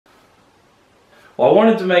Well, I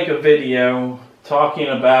wanted to make a video talking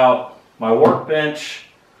about my workbench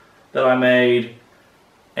that I made,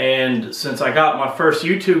 and since I got my first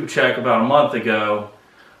YouTube check about a month ago,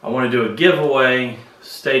 I want to do a giveaway.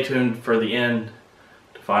 Stay tuned for the end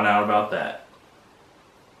to find out about that.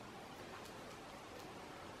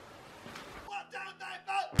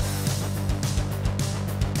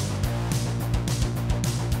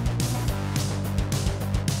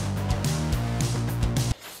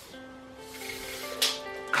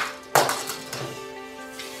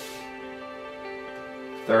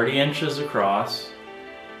 "30 inches across,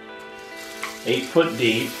 8 foot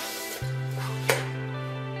deep."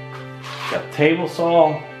 Got table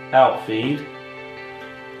saw outfeed,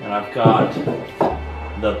 and I've got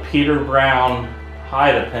the Peter Brown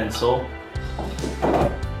Haida pencil.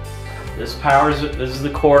 This powers it. This is the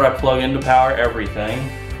cord I plug in to power everything,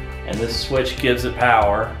 and this switch gives it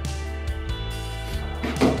power.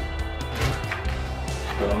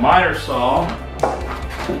 For the miter saw,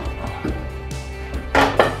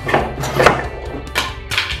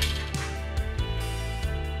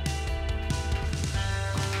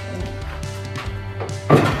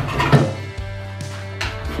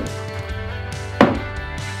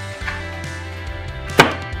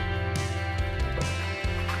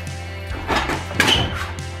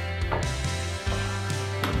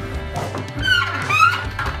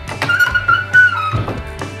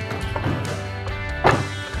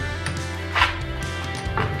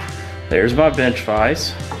 there's my bench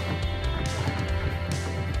vise.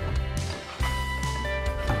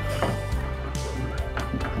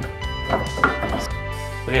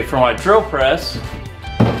 Okay, for my drill press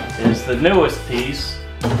is the newest piece.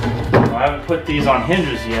 I haven't put these on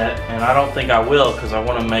hinges yet, and I don't think I will because I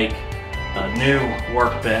want to make a new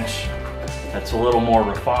workbench that's a little more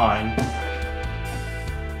refined.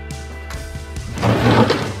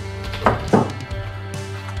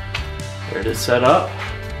 There it is set up.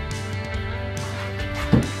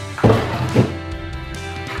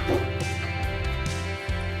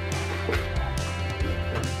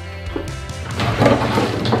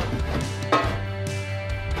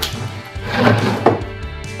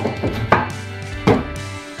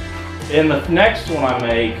 In the next one I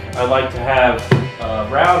make, I like to have a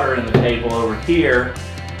router in the table over here,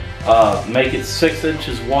 make it 6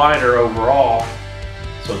 inches wider overall,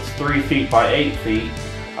 so it's 3 feet by 8 feet.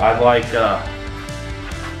 I'd like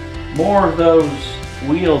more of those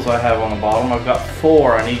wheels I have on the bottom. I've got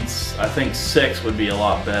 4, I think 6 would be a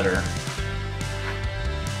lot better.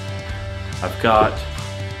 I've got,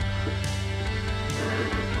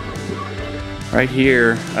 right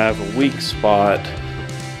here, I have a weak spot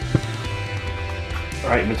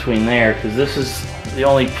right in between there, because this is the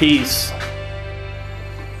only piece,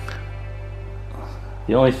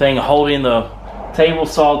 the only thing holding the table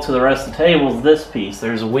saw to the rest of the table is this piece.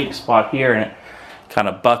 There's a weak spot here and it kind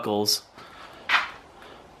of buckles.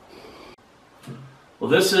 Well,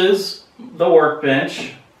 this is the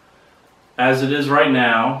workbench as it is right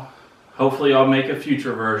now. Hopefully I'll make a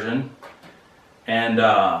future version. And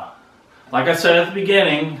like I said at the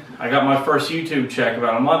beginning, I got my first YouTube check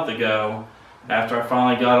about a month ago, after I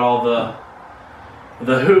finally got all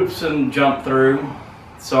the hoops and jumped through.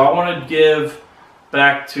 So I want to give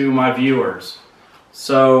back to my viewers.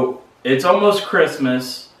 So it's almost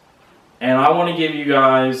Christmas, and I want to give you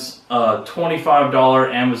guys a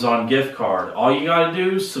 $25 Amazon gift card. All you got to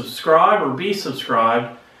do is subscribe or be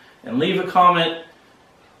subscribed and leave a comment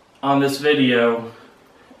on this video,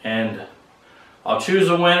 and I'll choose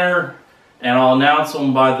a winner and I'll announce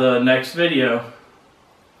them by the next video.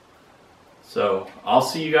 So I'll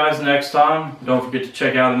see you guys next time. Don't forget to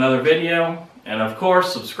check out another video, and of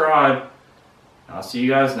course subscribe. I'll see you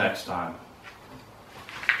guys next time.